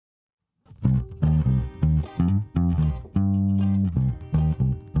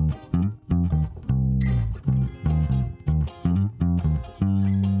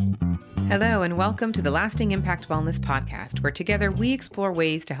Hello, and welcome to the Lasting Impact Wellness Podcast, where together we explore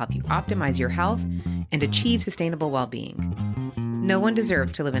ways to help you optimize your health and achieve sustainable well-being. No one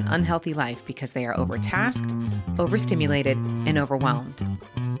deserves to live an unhealthy life because they are overtasked, overstimulated, and overwhelmed.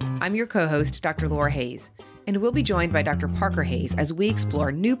 I'm your co-host, Dr. Laura Hayes, and we'll be joined by Dr. Parker Hayes as we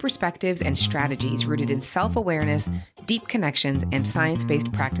explore new perspectives and strategies rooted in self-awareness, deep connections, and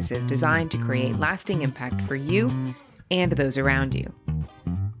science-based practices designed to create lasting impact for you and those around you.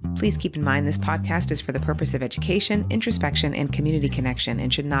 Please keep in mind this podcast is for the purpose of education, introspection, and community connection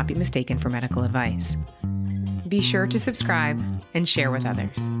and should not be mistaken for medical advice. Be sure to subscribe and share with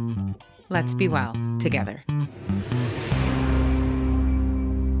others. Let's be well together.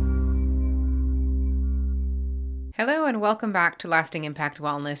 Hello, and welcome back to Lasting Impact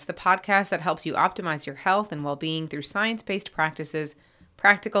Wellness, the podcast that helps you optimize your health and well-being through science-based practices,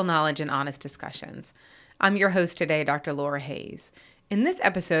 practical knowledge, and honest discussions. I'm your host today, Dr. Laura Hayes. In this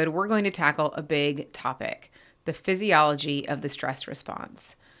episode, we're going to tackle a big topic, the physiology of the stress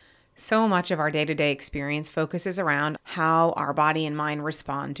response. So much of our day-to-day experience focuses around how our body and mind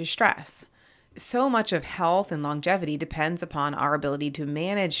respond to stress. So much of health and longevity depends upon our ability to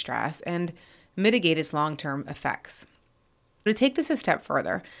manage stress and mitigate its long-term effects. To take this a step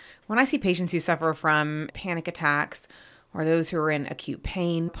further, when I see patients who suffer from panic attacks or those who are in acute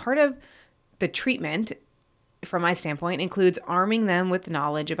pain, part of the treatment from my standpoint, includes arming them with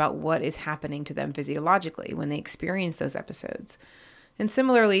knowledge about what is happening to them physiologically when they experience those episodes. And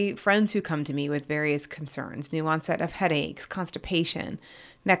similarly, friends who come to me with various concerns, new onset of headaches, constipation,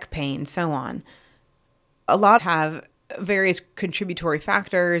 neck pain, so on. A lot have various contributory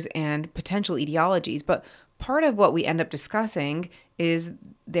factors and potential etiologies, but part of what we end up discussing is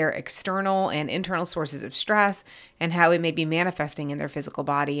their external and internal sources of stress and how it may be manifesting in their physical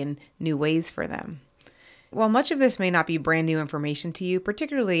body in new ways for them. While much of this may not be brand new information to you,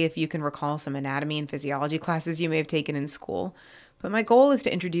 particularly if you can recall some anatomy and physiology classes you may have taken in school, but my goal is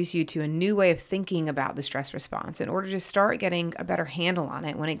to introduce you to a new way of thinking about the stress response in order to start getting a better handle on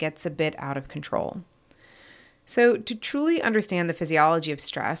it when it gets a bit out of control. So to truly understand the physiology of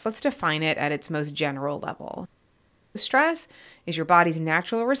stress, let's define it at its most general level. Stress is your body's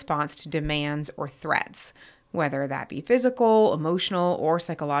natural response to demands or threats, whether that be physical, emotional, or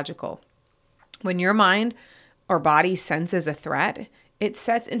psychological. When your mind or body senses a threat, it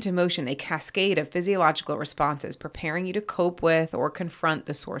sets into motion a cascade of physiological responses, preparing you to cope with or confront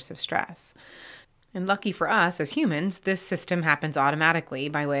the source of stress. And lucky for us as humans, this system happens automatically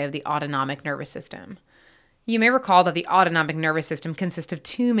by way of the autonomic nervous system. You may recall that the autonomic nervous system consists of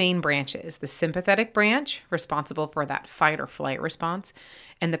two main branches, the sympathetic branch, responsible for that fight or flight response,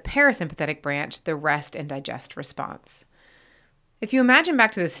 and the parasympathetic branch, the rest and digest response. If you imagine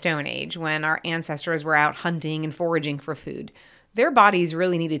back to the Stone Age, when our ancestors were out hunting and foraging for food, their bodies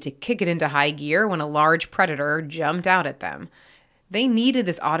really needed to kick it into high gear when a large predator jumped out at them. They needed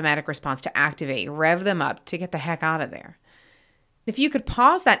this automatic response to activate, rev them up to get the heck out of there. If you could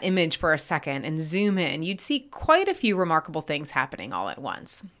pause that image for a second and zoom in, you'd see quite a few remarkable things happening all at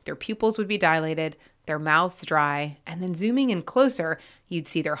once. Their pupils would be dilated, their mouths dry, and then zooming in closer, you'd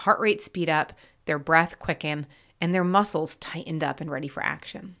see their heart rate speed up, their breath quicken, and their muscles tightened up and ready for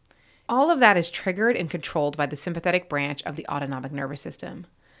action. All of that is triggered and controlled by the sympathetic branch of the autonomic nervous system.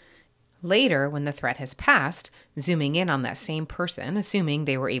 Later, when the threat has passed, zooming in on that same person, assuming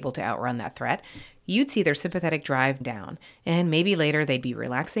they were able to outrun that threat, you'd see their sympathetic drive down, and maybe later they'd be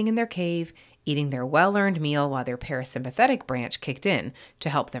relaxing in their cave, eating their well-earned meal while their parasympathetic branch kicked in to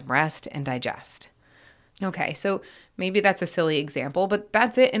help them rest and digest. Okay, so maybe that's a silly example, but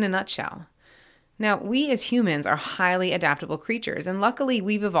that's it in a nutshell. Now, we as humans are highly adaptable creatures, and luckily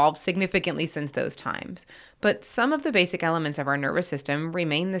we've evolved significantly since those times. But some of the basic elements of our nervous system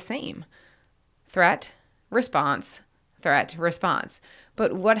remain the same. Threat, response, threat, response.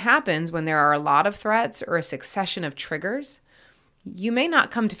 But what happens when there are a lot of threats or a succession of triggers? You may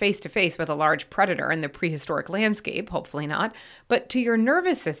not come to face with a large predator in the prehistoric landscape, hopefully not, but to your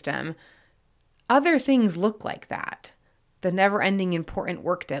nervous system, other things look like that. The never-ending important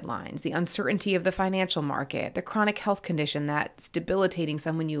work deadlines, the uncertainty of the financial market, the chronic health condition that's debilitating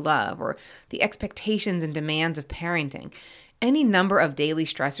someone you love, or the expectations and demands of parenting. Any number of daily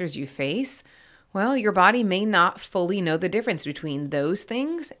stressors you face, well, your body may not fully know the difference between those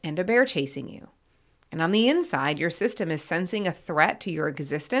things and a bear chasing you. And on the inside, your system is sensing a threat to your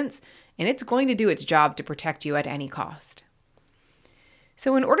existence, and it's going to do its job to protect you at any cost.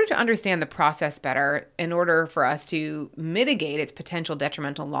 So in order to understand the process better, in order for us to mitigate its potential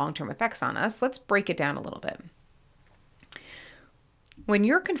detrimental long-term effects on us, let's break it down a little bit. When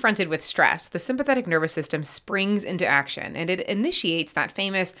you're confronted with stress, the sympathetic nervous system springs into action and it initiates that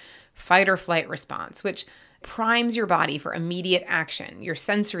famous fight or flight response, which primes your body for immediate action. Your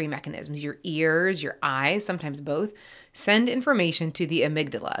sensory mechanisms, your ears, your eyes, sometimes both, send information to the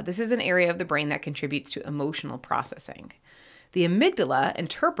amygdala. This is an area of the brain that contributes to emotional processing. The amygdala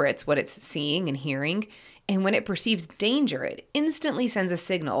interprets what it's seeing and hearing, and when it perceives danger, it instantly sends a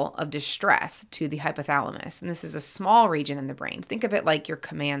signal of distress to the hypothalamus. And this is a small region in the brain. Think of it like your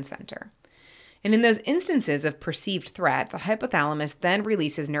command center. And in those instances of perceived threat, the hypothalamus then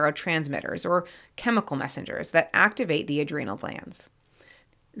releases neurotransmitters or chemical messengers that activate the adrenal glands.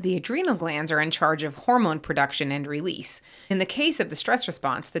 The adrenal glands are in charge of hormone production and release. In the case of the stress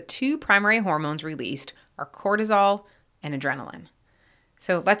response, the two primary hormones released are cortisol and adrenaline.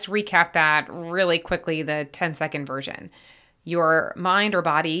 So let's recap that really quickly, the 10-second version. Your mind or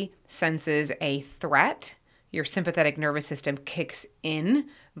body senses a threat. Your sympathetic nervous system kicks in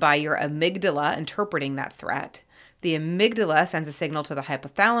by your amygdala interpreting that threat. The amygdala sends a signal to the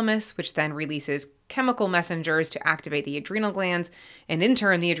hypothalamus, which then releases chemical messengers to activate the adrenal glands. And in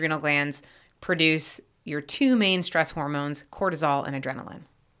turn, the adrenal glands produce your two main stress hormones, cortisol and adrenaline.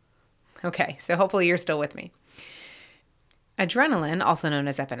 Okay, so hopefully you're still with me. Adrenaline, also known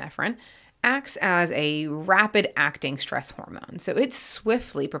as epinephrine, acts as a rapid-acting stress hormone. So it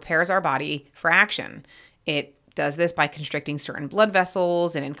swiftly prepares our body for action. It does this by constricting certain blood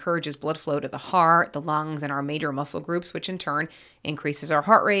vessels and encourages blood flow to the heart, the lungs, and our major muscle groups, which in turn increases our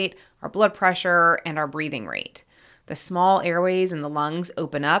heart rate, our blood pressure, and our breathing rate. The small airways in the lungs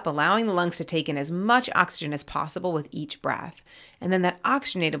open up, allowing the lungs to take in as much oxygen as possible with each breath. And then that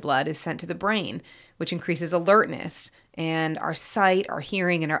oxygenated blood is sent to the brain, which increases alertness, and our sight, our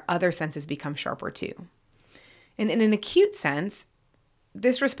hearing, and our other senses become sharper too. And in an acute sense,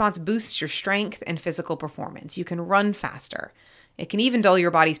 this response boosts your strength and physical performance. You can run faster. It can even dull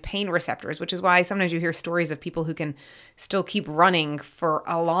your body's pain receptors, which is why sometimes you hear stories of people who can still keep running for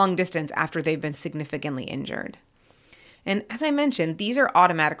a long distance after they've been significantly injured. And as I mentioned, these are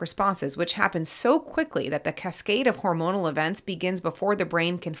automatic responses, which happen so quickly that the cascade of hormonal events begins before the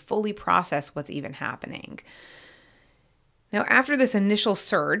brain can fully process what's even happening. Now, after this initial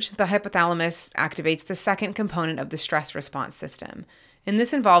surge, the hypothalamus activates the second component of the stress response system. And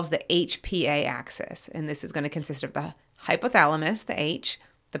this involves the HPA axis. And this is going to consist of the hypothalamus, the H,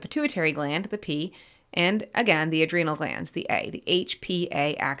 the pituitary gland, the P, and again, the adrenal glands, the A, the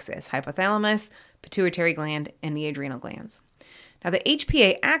HPA axis, hypothalamus, pituitary gland, and the adrenal glands. Now, the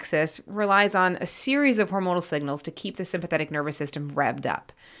HPA axis relies on a series of hormonal signals to keep the sympathetic nervous system revved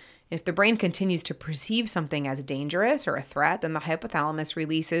up. If the brain continues to perceive something as dangerous or a threat, then the hypothalamus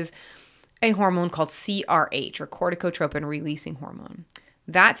releases a hormone called CRH, or corticotropin releasing hormone.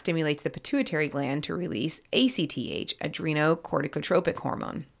 That stimulates the pituitary gland to release ACTH, adrenocorticotropic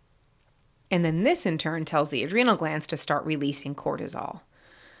hormone. And then this in turn tells the adrenal glands to start releasing cortisol.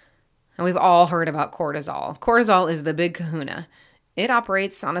 And we've all heard about cortisol. Cortisol is the big kahuna. It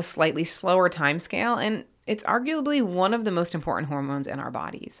operates on a slightly slower time scale, and it's arguably one of the most important hormones in our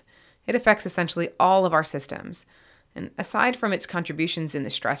bodies. It affects essentially all of our systems. And aside from its contributions in the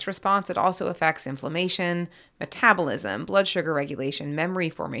stress response, it also affects inflammation, metabolism, blood sugar regulation, memory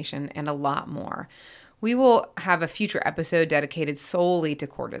formation, and a lot more. We will have a future episode dedicated solely to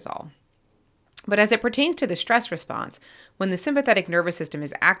cortisol. But as it pertains to the stress response, when the sympathetic nervous system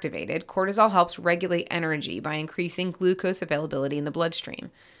is activated, cortisol helps regulate energy by increasing glucose availability in the bloodstream.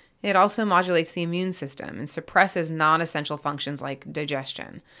 It also modulates the immune system and suppresses non-essential functions like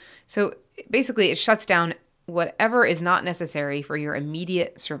digestion. So basically, it shuts down whatever is not necessary for your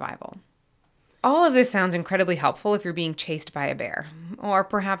immediate survival. All of this sounds incredibly helpful if you're being chased by a bear. Or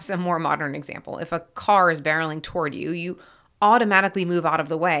perhaps a more modern example, if a car is barreling toward you, you automatically move out of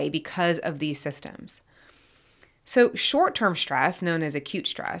the way because of these systems. So short-term stress, known as acute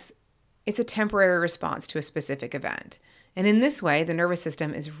stress, it's a temporary response to a specific event. And in this way, the nervous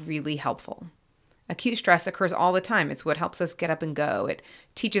system is really helpful. Acute stress occurs all the time. It's what helps us get up and go. It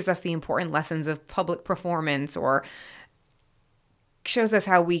teaches us the important lessons of public performance or shows us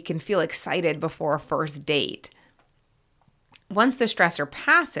how we can feel excited before a first date. Once the stressor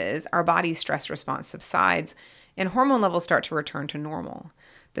passes, our body's stress response subsides and hormone levels start to return to normal.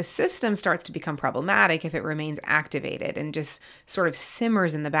 The system starts to become problematic if it remains activated and just sort of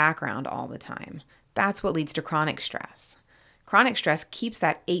simmers in the background all the time. That's what leads to chronic stress. Chronic stress keeps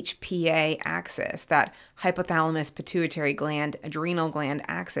that HPA axis, that hypothalamus, pituitary gland, adrenal gland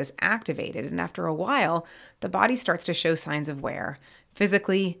axis activated. And after a while, the body starts to show signs of wear,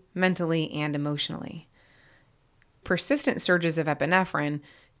 physically, mentally, and emotionally. Persistent surges of epinephrine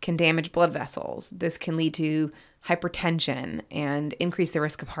can damage blood vessels. This can lead to hypertension and increase the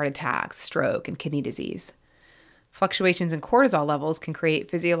risk of heart attacks, stroke, and kidney disease. Fluctuations in cortisol levels can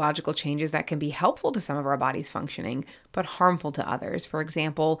create physiological changes that can be helpful to some of our body's functioning, but harmful to others. For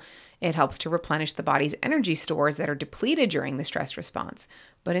example, it helps to replenish the body's energy stores that are depleted during the stress response.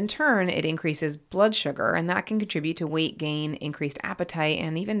 But in turn, it increases blood sugar, and that can contribute to weight gain, increased appetite,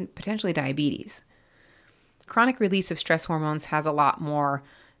 and even potentially diabetes. Chronic release of stress hormones has a lot more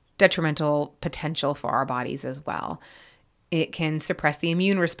detrimental potential for our bodies as well. It can suppress the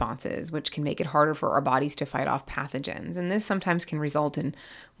immune responses, which can make it harder for our bodies to fight off pathogens. And this sometimes can result in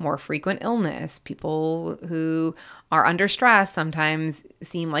more frequent illness. People who are under stress sometimes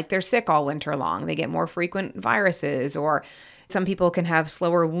seem like they're sick all winter long. They get more frequent viruses, or some people can have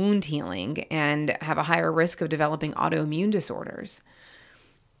slower wound healing and have a higher risk of developing autoimmune disorders.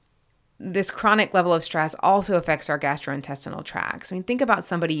 This chronic level of stress also affects our gastrointestinal tracts. I mean, think about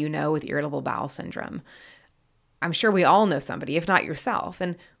somebody you know with irritable bowel syndrome. I'm sure we all know somebody, if not yourself.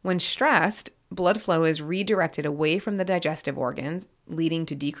 And when stressed, blood flow is redirected away from the digestive organs, leading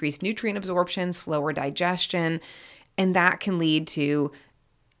to decreased nutrient absorption, slower digestion, and that can lead to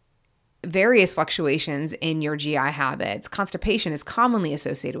various fluctuations in your GI habits. Constipation is commonly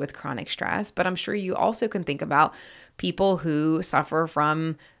associated with chronic stress, but I'm sure you also can think about people who suffer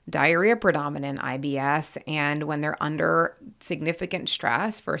from diarrhea predominant IBS, and when they're under significant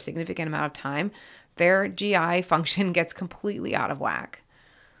stress for a significant amount of time, their GI function gets completely out of whack.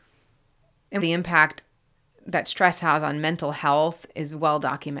 And the impact that stress has on mental health is well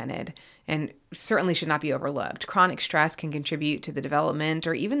documented and certainly should not be overlooked. Chronic stress can contribute to the development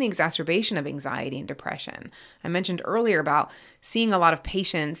or even the exacerbation of anxiety and depression. I mentioned earlier about seeing a lot of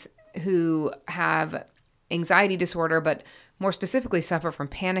patients who have anxiety disorder, but more specifically suffer from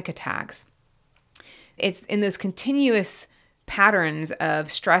panic attacks. It's in those continuous patterns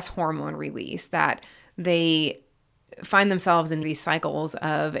of stress hormone release that they find themselves in these cycles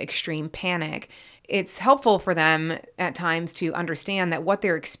of extreme panic. It's helpful for them at times to understand that what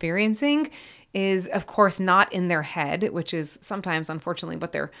they're experiencing is, of course, not in their head, which is sometimes, unfortunately,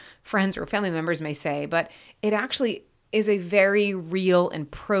 what their friends or family members may say, but it actually is a very real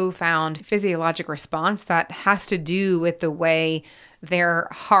and profound physiologic response that has to do with the way their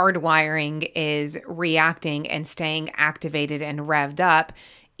hardwiring is reacting and staying activated and revved up,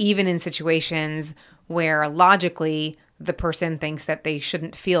 even in situations where logically the person thinks that they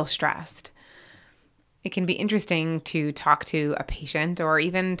shouldn't feel stressed. It can be interesting to talk to a patient or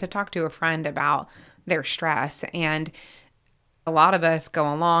even to talk to a friend about their stress. And a lot of us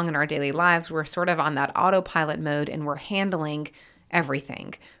go along in our daily lives, we're sort of on that autopilot mode and we're handling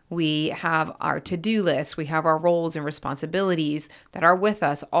everything. We have our to-do list, we have our roles and responsibilities that are with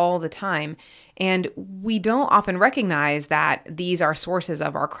us all the time. And we don't often recognize that these are sources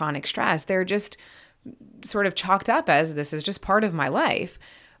of our chronic stress. They're just sort of chalked up as this is just part of my life.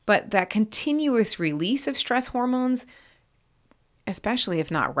 But that continuous release of stress hormones, especially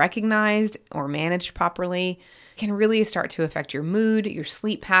if not recognized or managed properly, can really start to affect your mood, your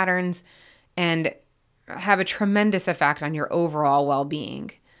sleep patterns, and have a tremendous effect on your overall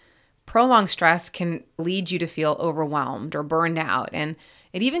well-being. Prolonged stress can lead you to feel overwhelmed or burned out, and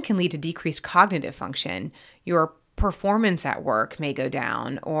it even can lead to decreased cognitive function. Your performance at work may go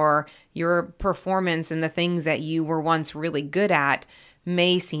down, or your performance in the things that you were once really good at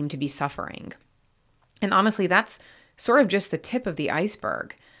may seem to be suffering. And honestly, that's sort of just the tip of the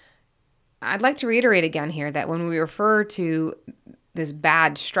iceberg. I'd like to reiterate again here that when we refer to this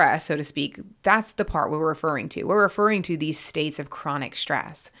bad stress, so to speak, that's the part we're referring to. We're referring to these states of chronic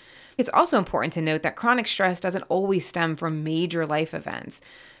stress. It's also important to note that chronic stress doesn't always stem from major life events,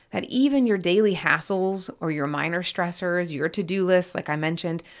 that even your daily hassles or your minor stressors, your to-do list, like I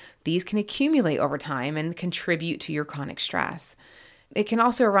mentioned, these can accumulate over time and contribute to your chronic stress. It can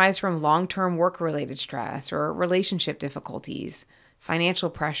also arise from long-term work-related stress or relationship difficulties, financial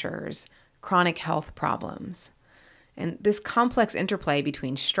pressures, chronic health problems. And this complex interplay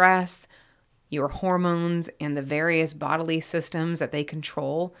between stress, your hormones, and the various bodily systems that they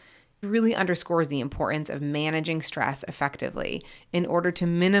control really underscores the importance of managing stress effectively in order to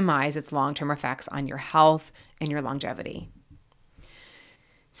minimize its long-term effects on your health and your longevity.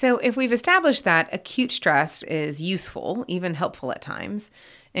 So if we've established that acute stress is useful, even helpful at times,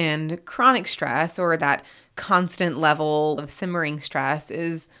 and chronic stress or that constant level of simmering stress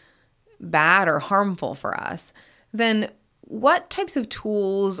is bad or harmful for us, then what types of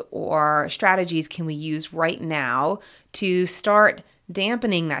tools or strategies can we use right now to start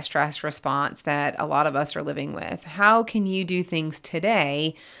dampening that stress response that a lot of us are living with? How can you do things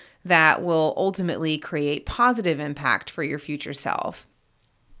today that will ultimately create positive impact for your future self?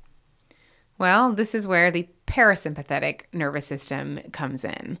 Well, this is where the parasympathetic nervous system comes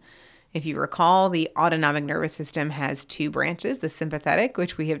in. If you recall, the autonomic nervous system has two branches, the sympathetic,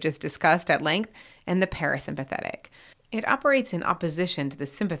 which we have just discussed at length, and the parasympathetic. It operates in opposition to the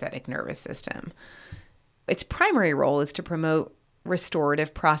sympathetic nervous system. Its primary role is to promote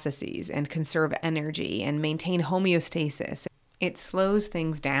restorative processes and conserve energy and maintain homeostasis. It slows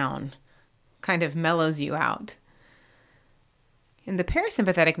things down, kind of mellows you out. And the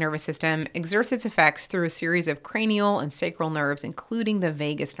parasympathetic nervous system exerts its effects through a series of cranial and sacral nerves, including the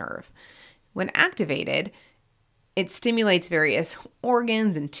vagus nerve. When activated, it stimulates various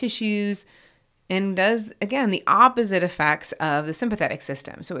organs and tissues and does, again, the opposite effects of the sympathetic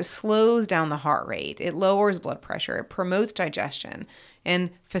system. So it slows down the heart rate, it lowers blood pressure, it promotes digestion,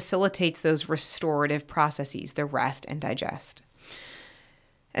 and facilitates those restorative processes, the rest and digest.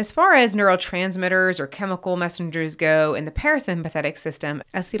 As far as neurotransmitters or chemical messengers go in the parasympathetic system,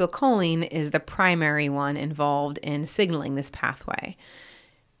 acetylcholine is the primary one involved in signaling this pathway.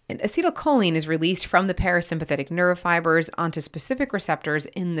 And acetylcholine is released from the parasympathetic nerve fibers onto specific receptors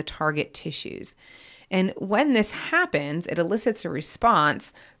in the target tissues. And when this happens, it elicits a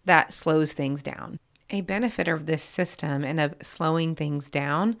response that slows things down. A benefit of this system and of slowing things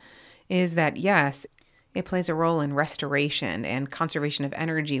down is that, yes, it plays a role in restoration and conservation of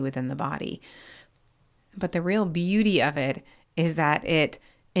energy within the body. But the real beauty of it is that it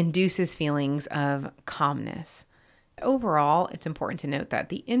induces feelings of calmness. Overall, it's important to note that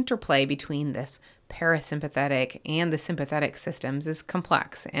the interplay between this parasympathetic and the sympathetic systems is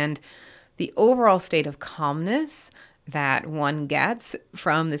complex, and the overall state of calmness that one gets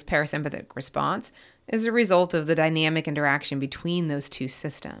from this parasympathetic response is a result of the dynamic interaction between those two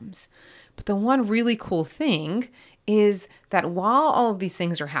systems. But the one really cool thing is that while all of these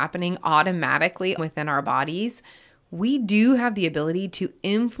things are happening automatically within our bodies, we do have the ability to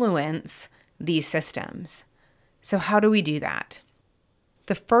influence these systems. So how do we do that?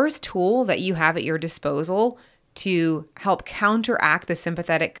 The first tool that you have at your disposal to help counteract the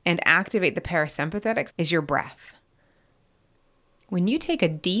sympathetic and activate the parasympathetic is your breath. When you take a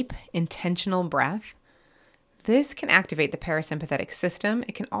deep, intentional breath, this can activate the parasympathetic system.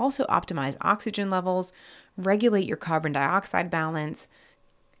 It can also optimize oxygen levels, regulate your carbon dioxide balance,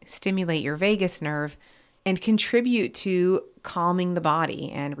 stimulate your vagus nerve, and contribute to calming the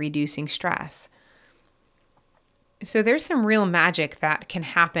body and reducing stress. So there's some real magic that can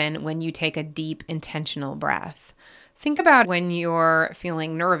happen when you take a deep, intentional breath. Think about when you're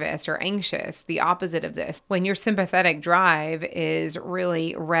feeling nervous or anxious, the opposite of this. When your sympathetic drive is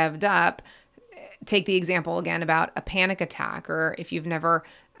really revved up, take the example again about a panic attack, or if you've never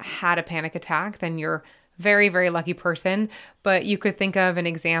had a panic attack, then you're a very, very lucky person. But you could think of an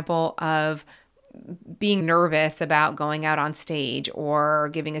example of being nervous about going out on stage or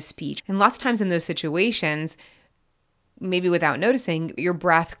giving a speech. And lots of times in those situations, maybe without noticing, your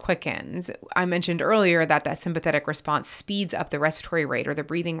breath quickens. I mentioned earlier that sympathetic response speeds up the respiratory rate or the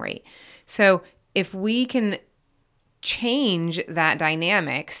breathing rate. So if we can change that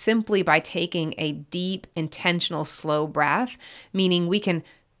dynamic simply by taking a deep, intentional, slow breath, meaning we can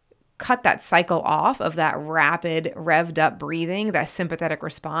cut that cycle off of that rapid, revved up breathing, that sympathetic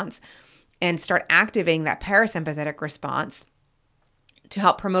response, and start activating that parasympathetic response to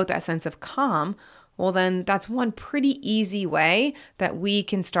help promote that sense of calm, well, then that's one pretty easy way that we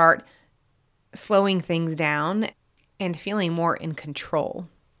can start slowing things down and feeling more in control.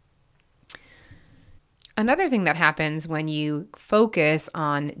 Another thing that happens when you focus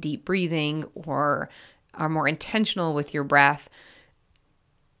on deep breathing or are more intentional with your breath,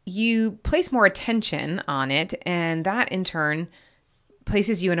 you place more attention on it, and that in turn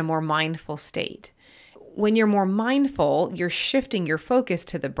places you in a more mindful state. When you're more mindful, you're shifting your focus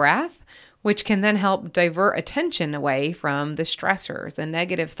to the breath, which can then help divert attention away from the stressors, the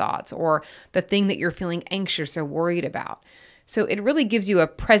negative thoughts, or the thing that you're feeling anxious or worried about. So it really gives you a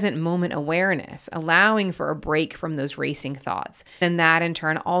present moment awareness, allowing for a break from those racing thoughts. And that in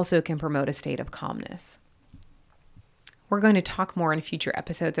turn also can promote a state of calmness. We're going to talk more in future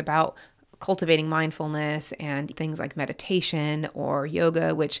episodes about cultivating mindfulness and things like meditation or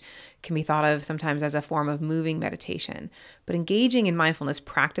yoga, which can be thought of sometimes as a form of moving meditation. But engaging in mindfulness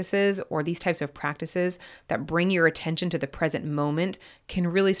practices or these types of practices that bring your attention to the present moment can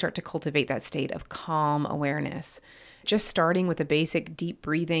really start to cultivate that state of calm awareness. Just starting with a basic deep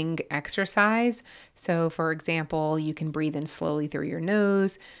breathing exercise. So for example, you can breathe in slowly through your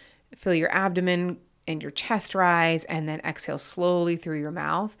nose, feel your abdomen and your chest rise, and then exhale slowly through your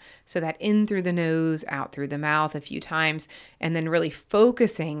mouth. So that in through the nose, out through the mouth a few times, and then really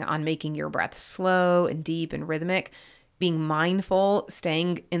focusing on making your breath slow and deep and rhythmic being mindful,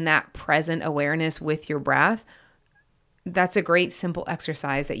 staying in that present awareness with your breath, that's a great simple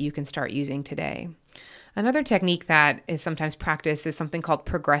exercise that you can start using today. Another technique that is sometimes practiced is something called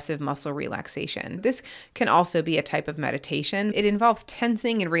progressive muscle relaxation. This can also be a type of meditation. It involves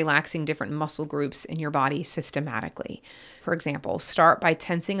tensing and relaxing different muscle groups in your body systematically. For example, start by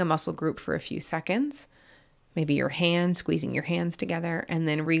tensing a muscle group for a few seconds, maybe your hands, squeezing your hands together, and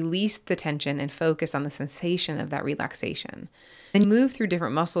then release the tension and focus on the sensation of that relaxation. Then move through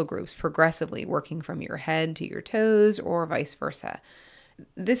different muscle groups progressively, working from your head to your toes or vice versa.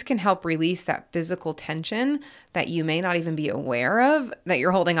 This can help release that physical tension that you may not even be aware of that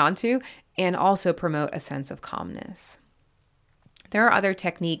you're holding on to, and also promote a sense of calmness. There are other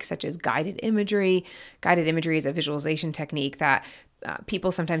techniques such as guided imagery. Guided imagery is a visualization technique that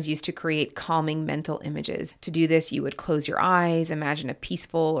people sometimes use to create calming mental images. To do this, you would close your eyes, imagine a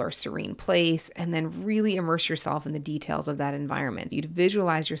peaceful or serene place, and then really immerse yourself in the details of that environment. You'd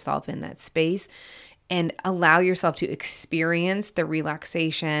visualize yourself in that space and allow yourself to experience the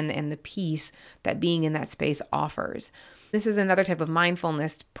relaxation and the peace that being in that space offers. This is another type of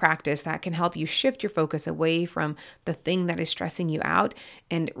mindfulness practice that can help you shift your focus away from the thing that is stressing you out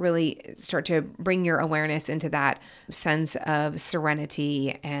and really start to bring your awareness into that sense of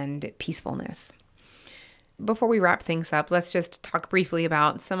serenity and peacefulness. Before we wrap things up, let's just talk briefly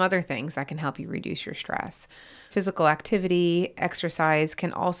about some other things that can help you reduce your stress. Physical activity, exercise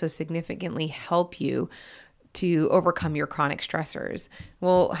can also significantly help you to overcome your chronic stressors.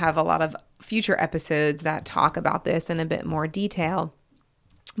 We'll have a lot of future episodes that talk about this in a bit more detail.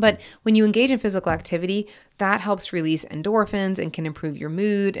 But when you engage in physical activity, that helps release endorphins and can improve your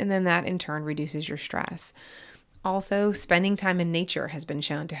mood, and then that in turn reduces your stress. Also, spending time in nature has been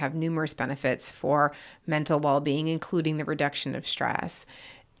shown to have numerous benefits for mental well-being, including the reduction of stress.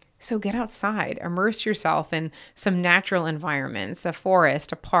 So get outside, immerse yourself in some natural environments, a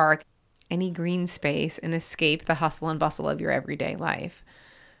forest, a park, any green space, and escape the hustle and bustle of your everyday life.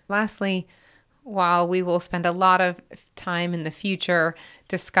 Lastly, while we will spend a lot of time in the future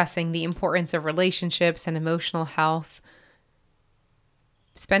discussing the importance of relationships and emotional health,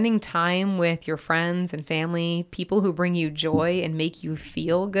 spending time with your friends and family, people who bring you joy and make you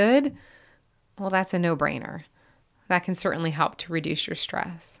feel good, well, that's a no-brainer. That can certainly help to reduce your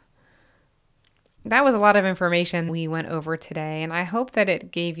stress. That was a lot of information we went over today, and I hope that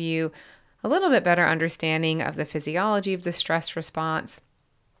it gave you a little bit better understanding of the physiology of the stress response.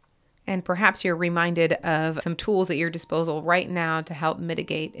 And perhaps you're reminded of some tools at your disposal right now to help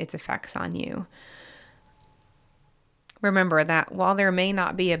mitigate its effects on you. Remember that while there may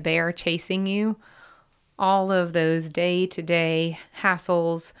not be a bear chasing you, all of those day-to-day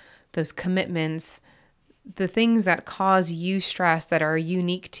hassles, those commitments, the things that cause you stress that are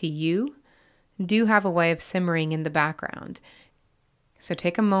unique to you do have a way of simmering in the background. So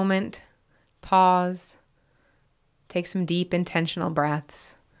take a moment, pause, take some deep intentional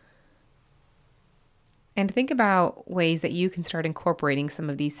breaths, and think about ways that you can start incorporating some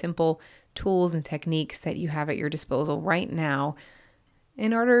of these simple tools and techniques that you have at your disposal right now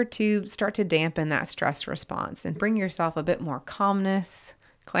in order to start to dampen that stress response and bring yourself a bit more calmness,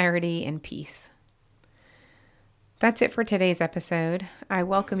 clarity, and peace. That's it for today's episode. I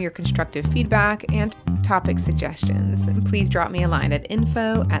welcome your constructive feedback and topic suggestions. And please drop me a line at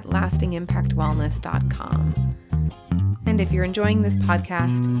info@lastingimpactwellness.com. And if you're enjoying this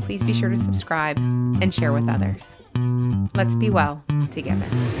podcast, please be sure to subscribe and share with others. Let's be well together.